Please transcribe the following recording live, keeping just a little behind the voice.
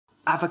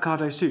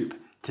Avocado soup.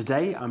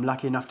 Today I'm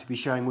lucky enough to be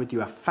sharing with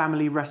you a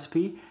family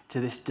recipe to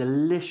this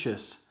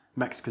delicious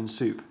Mexican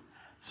soup.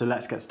 So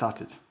let's get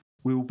started.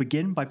 We will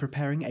begin by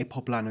preparing a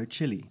poblano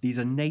chili. These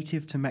are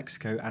native to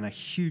Mexico and a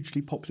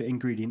hugely popular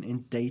ingredient in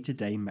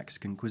day-to-day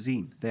Mexican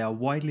cuisine. They are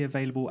widely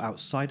available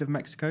outside of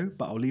Mexico,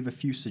 but I'll leave a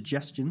few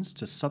suggestions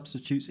to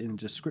substitutes in the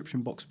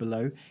description box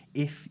below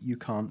if you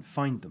can't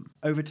find them.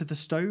 Over to the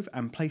stove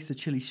and place the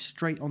chili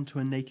straight onto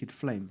a naked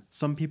flame.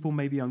 Some people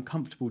may be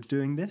uncomfortable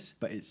doing this,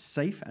 but it's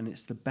safe and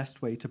it's the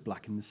best way to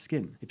blacken the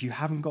skin. If you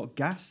haven't got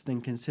gas, then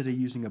consider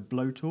using a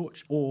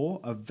blowtorch or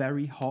a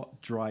very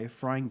hot, dry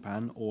frying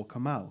pan or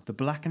comal. The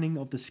blackening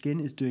of the skin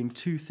is doing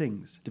two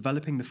things: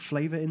 developing the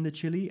flavor in the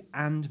chili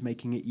and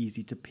making it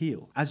easy to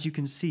peel. As you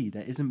can see,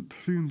 there isn't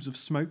plumes of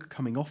smoke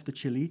coming off the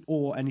chili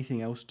or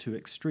anything else too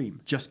extreme.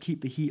 Just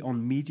keep the heat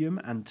on medium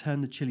and turn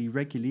the chili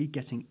regularly,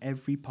 getting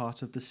every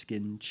part of the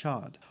skin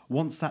charred.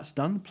 Once that's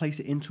done, place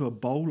it into a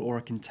bowl or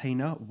a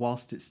container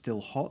whilst it's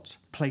still hot.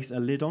 Place a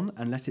lid on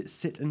and let it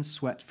sit and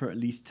sweat for at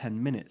least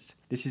 10 minutes.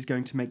 This is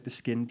going to make the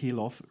skin peel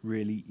off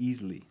really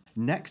easily.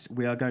 Next,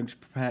 we are going to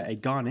prepare a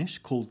garnish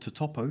called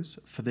totopos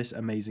for this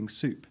amazing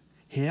soup.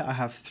 Here I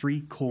have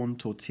 3 corn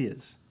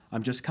tortillas.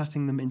 I'm just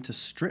cutting them into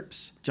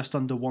strips, just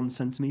under 1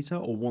 centimeter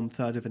or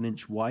 1/3 of an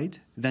inch wide.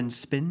 Then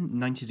spin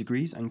 90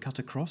 degrees and cut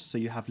across so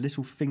you have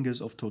little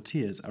fingers of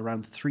tortillas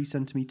around 3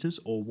 centimeters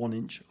or 1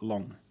 inch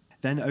long.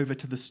 Then over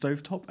to the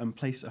stovetop and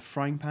place a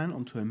frying pan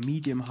onto a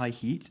medium-high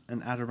heat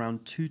and add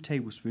around 2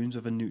 tablespoons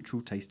of a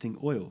neutral tasting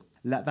oil.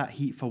 Let that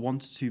heat for 1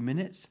 to 2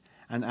 minutes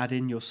and add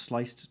in your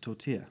sliced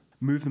tortilla.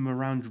 Move them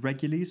around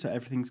regularly so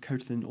everything's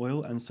coated in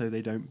oil and so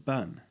they don't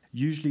burn.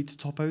 Usually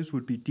totopos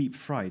would be deep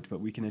fried,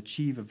 but we can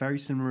achieve a very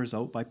similar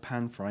result by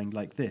pan frying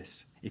like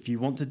this. If you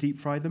want to deep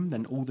fry them,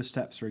 then all the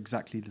steps are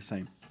exactly the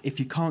same. If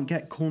you can't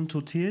get corn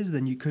tortillas,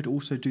 then you could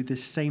also do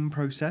this same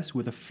process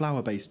with a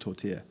flour-based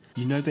tortilla.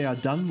 You know they are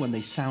done when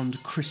they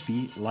sound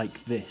crispy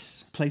like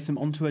this. Place them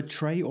onto a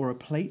tray or a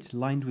plate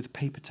lined with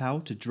paper towel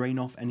to drain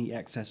off any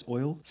excess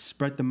oil.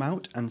 Spread them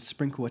out and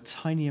sprinkle a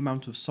tiny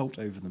amount of salt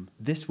over them.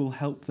 This will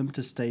help them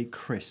to stay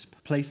crisp.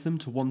 Place them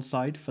to one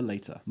side for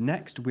later.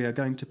 Next, we are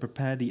going to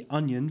prepare the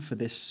onion for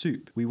this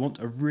soup. We want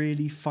a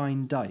really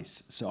fine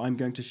dice, so I'm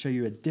going to show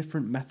you a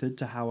different method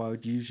to how I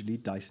would usually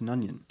dice an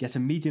onion. Get a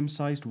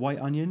medium-sized white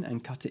onion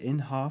and cut it in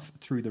half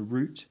through the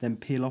root, then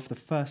peel off the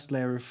first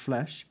layer of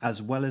flesh,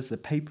 as well as the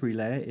papery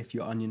layer if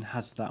your onion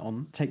has that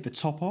on. Take the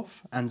top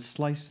off and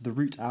slice the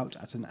root out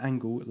at an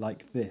angle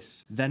like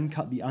this. Then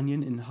cut the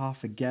onion in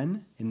half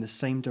again in the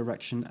same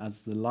direction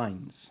as the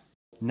lines.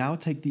 Now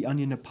take the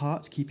onion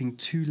apart, keeping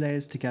 2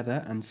 layers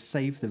together, and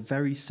save the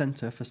very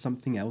center for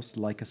something else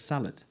like a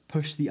salad.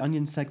 Push the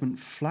onion segment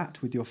flat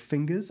with your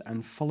fingers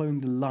and following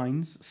the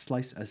lines,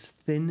 slice as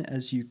thin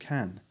as you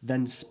can.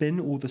 Then spin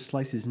all the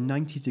slices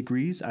 90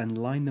 degrees and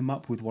line them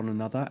up with one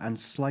another and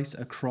slice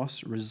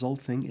across,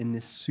 resulting in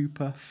this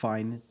super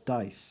fine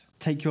dice.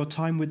 Take your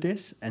time with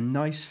this. A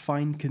nice,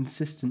 fine,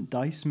 consistent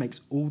dice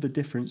makes all the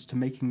difference to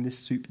making this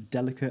soup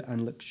delicate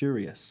and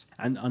luxurious.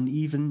 An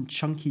uneven,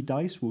 chunky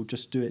dice will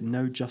just do it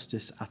no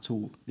justice at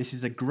all. This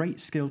is a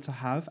great skill to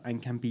have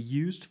and can be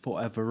used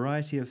for a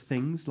variety of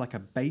things, like a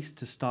base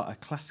to start a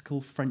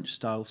classical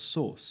French-style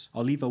sauce.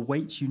 I'll leave a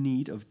weight you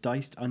need of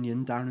diced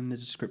onion down in the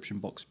description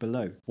box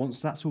below.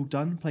 Once that's all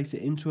done, place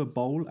it into a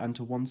bowl and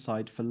to one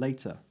side for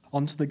later.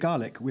 Onto the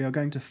garlic, we are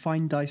going to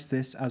fine dice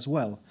this as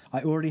well.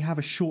 I already have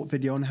a short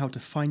video on how to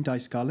fine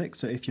dice garlic,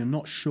 so if you're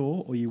not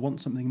sure or you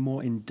want something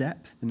more in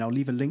depth, then I'll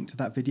leave a link to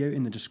that video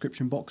in the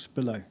description box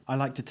below. I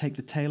like to take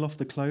the tail off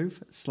the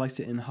clove,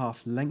 slice it in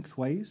half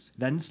lengthways,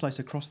 then slice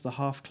across the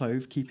half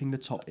clove, keeping the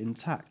top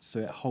intact so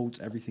it holds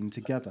everything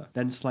together.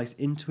 Then slice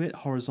into it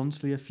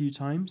horizontally a few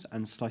times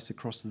and slice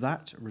across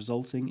that,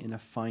 resulting in a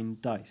fine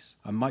dice.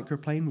 A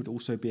microplane would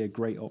also be a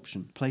great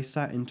option. Place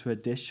that into a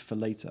dish for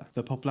later.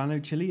 The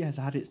poblano chili has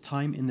had its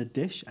time in the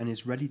dish and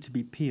is ready to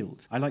be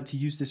peeled. I like to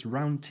use this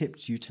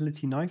round-tipped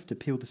utility knife to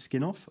peel the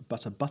skin off,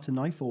 but a butter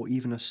knife or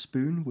even a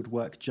spoon would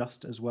work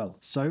just as well.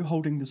 So,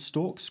 holding the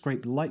stalk,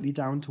 scrape lightly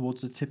down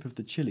towards the tip of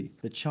the chili.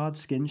 The charred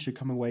skin should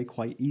come away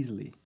quite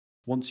easily.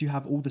 Once you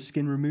have all the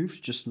skin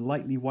removed, just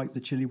lightly wipe the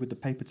chili with the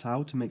paper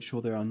towel to make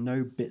sure there are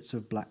no bits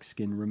of black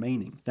skin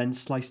remaining. Then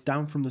slice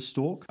down from the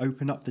stalk,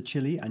 open up the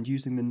chili and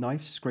using the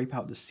knife scrape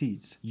out the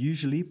seeds.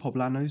 Usually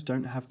poblanos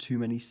don't have too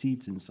many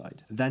seeds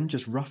inside. Then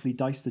just roughly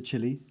dice the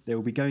chili. They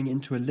will be going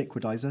into a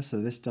liquidizer, so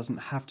this doesn't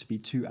have to be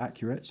too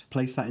accurate.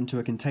 Place that into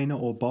a container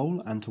or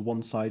bowl and to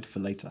one side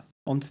for later.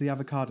 Onto the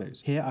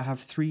avocados. Here I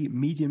have 3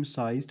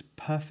 medium-sized,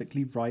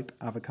 perfectly ripe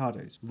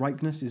avocados.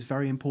 Ripeness is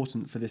very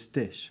important for this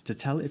dish. To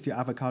tell if your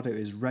avocado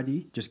is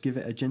ready, just give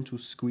it a gentle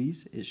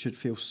squeeze. It should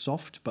feel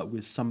soft but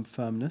with some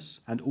firmness.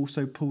 And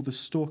also pull the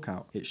stalk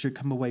out. It should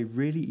come away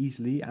really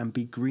easily and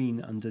be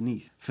green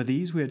underneath. For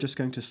these, we are just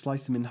going to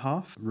slice them in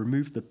half,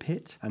 remove the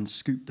pit, and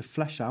scoop the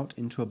flesh out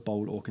into a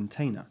bowl or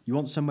container. You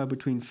want somewhere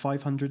between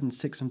 500 and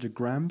 600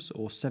 grams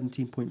or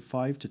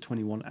 17.5 to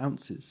 21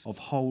 ounces of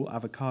whole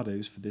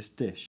avocados for this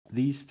dish.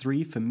 These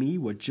 3 for me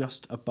were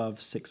just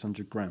above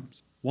 600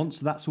 grams. Once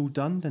that's all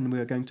done, then we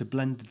are going to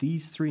blend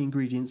these 3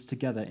 ingredients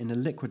together in a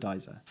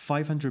liquidizer.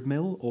 500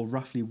 ml or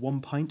roughly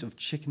 1 pint of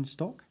chicken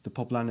stock, the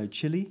poblano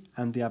chili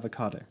and the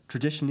avocado.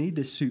 Traditionally,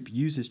 this soup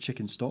uses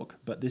chicken stock,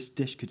 but this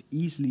dish could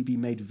easily be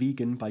made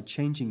vegan by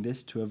changing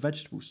this to a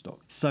vegetable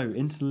stock. So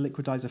into the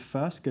liquidizer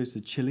first goes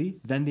the chili,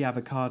 then the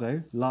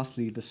avocado,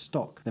 lastly the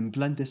stock. Then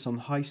blend this on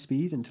high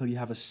speed until you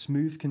have a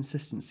smooth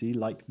consistency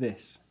like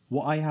this.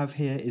 What I have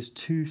here is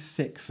too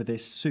thick for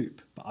this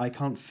soup, but I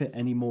can't fit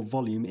any more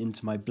volume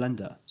into my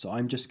blender, so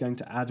I'm just going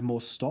to add more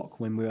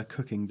stock when we are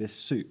cooking this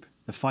soup.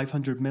 The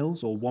 500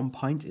 ml or 1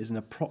 pint is an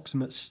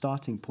approximate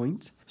starting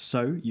point,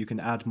 so you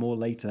can add more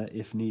later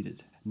if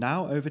needed.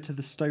 Now over to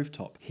the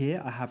stovetop. Here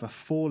I have a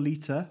 4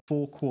 litre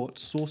 4-quart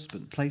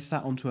saucepan. Place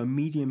that onto a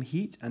medium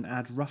heat and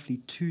add roughly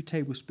 2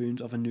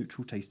 tablespoons of a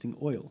neutral tasting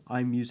oil.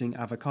 I'm using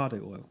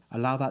avocado oil.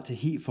 Allow that to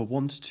heat for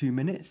 1 to 2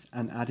 minutes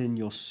and add in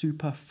your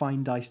super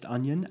fine diced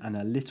onion and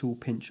a little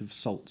pinch of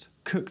salt.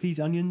 Cook these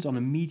onions on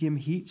a medium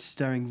heat,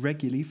 stirring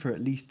regularly for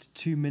at least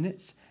 2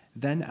 minutes.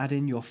 Then add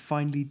in your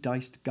finely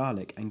diced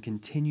garlic and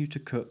continue to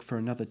cook for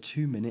another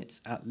 2 minutes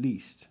at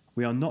least.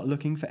 We are not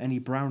looking for any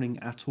browning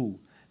at all,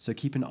 so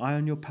keep an eye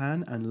on your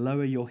pan and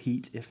lower your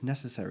heat if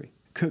necessary.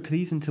 Cook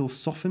these until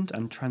softened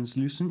and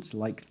translucent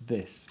like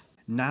this.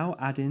 Now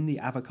add in the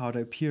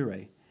avocado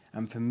puree,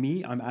 and for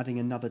me I'm adding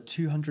another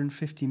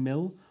 250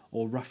 ml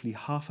or roughly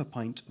half a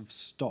pint of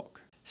stock.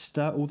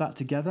 Stir all that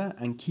together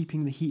and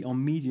keeping the heat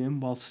on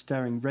medium while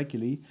stirring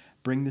regularly,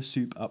 bring the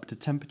soup up to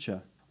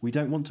temperature. We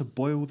don't want to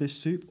boil this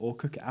soup or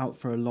cook it out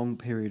for a long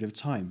period of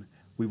time.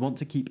 We want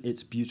to keep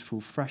its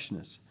beautiful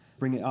freshness.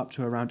 Bring it up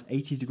to around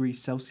 80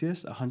 degrees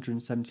Celsius,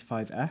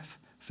 175 F,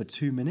 for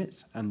 2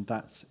 minutes, and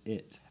that's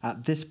it.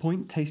 At this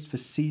point, taste for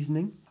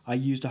seasoning. I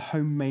used a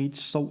homemade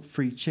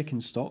salt-free chicken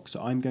stock,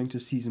 so I'm going to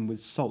season with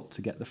salt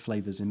to get the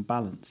flavours in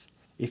balance.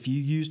 If you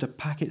used a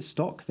packet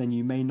stock, then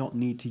you may not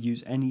need to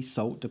use any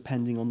salt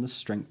depending on the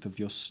strength of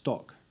your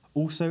stock.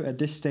 Also, at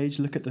this stage,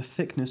 look at the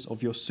thickness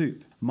of your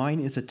soup. Mine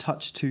is a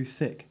touch too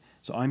thick,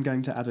 so I'm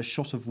going to add a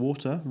shot of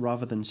water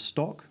rather than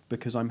stock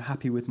because I'm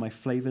happy with my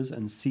flavours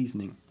and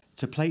seasoning.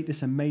 To plate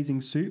this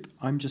amazing soup,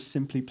 I'm just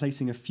simply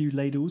placing a few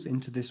ladles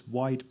into this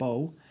wide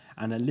bowl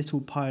and a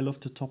little pile of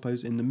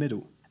totopos in the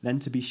middle. Then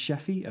to be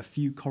chefy, a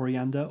few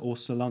coriander or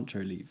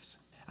cilantro leaves.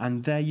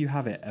 And there you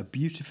have it, a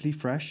beautifully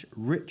fresh,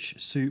 rich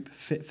soup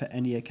fit for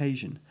any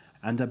occasion.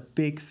 And a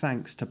big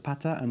thanks to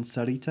Pata and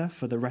Sarita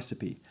for the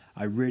recipe.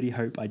 I really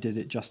hope I did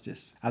it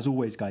justice. As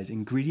always guys,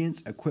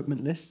 ingredients,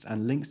 equipment lists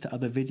and links to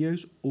other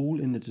videos all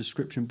in the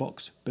description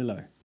box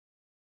below.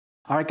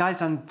 Alright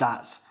guys, and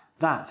that's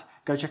that.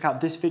 Go check out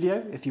this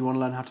video if you want to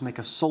learn how to make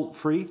a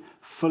salt-free,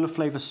 full of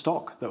flavour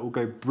stock that will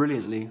go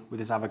brilliantly with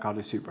this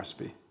avocado soup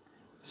recipe.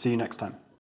 See you next time.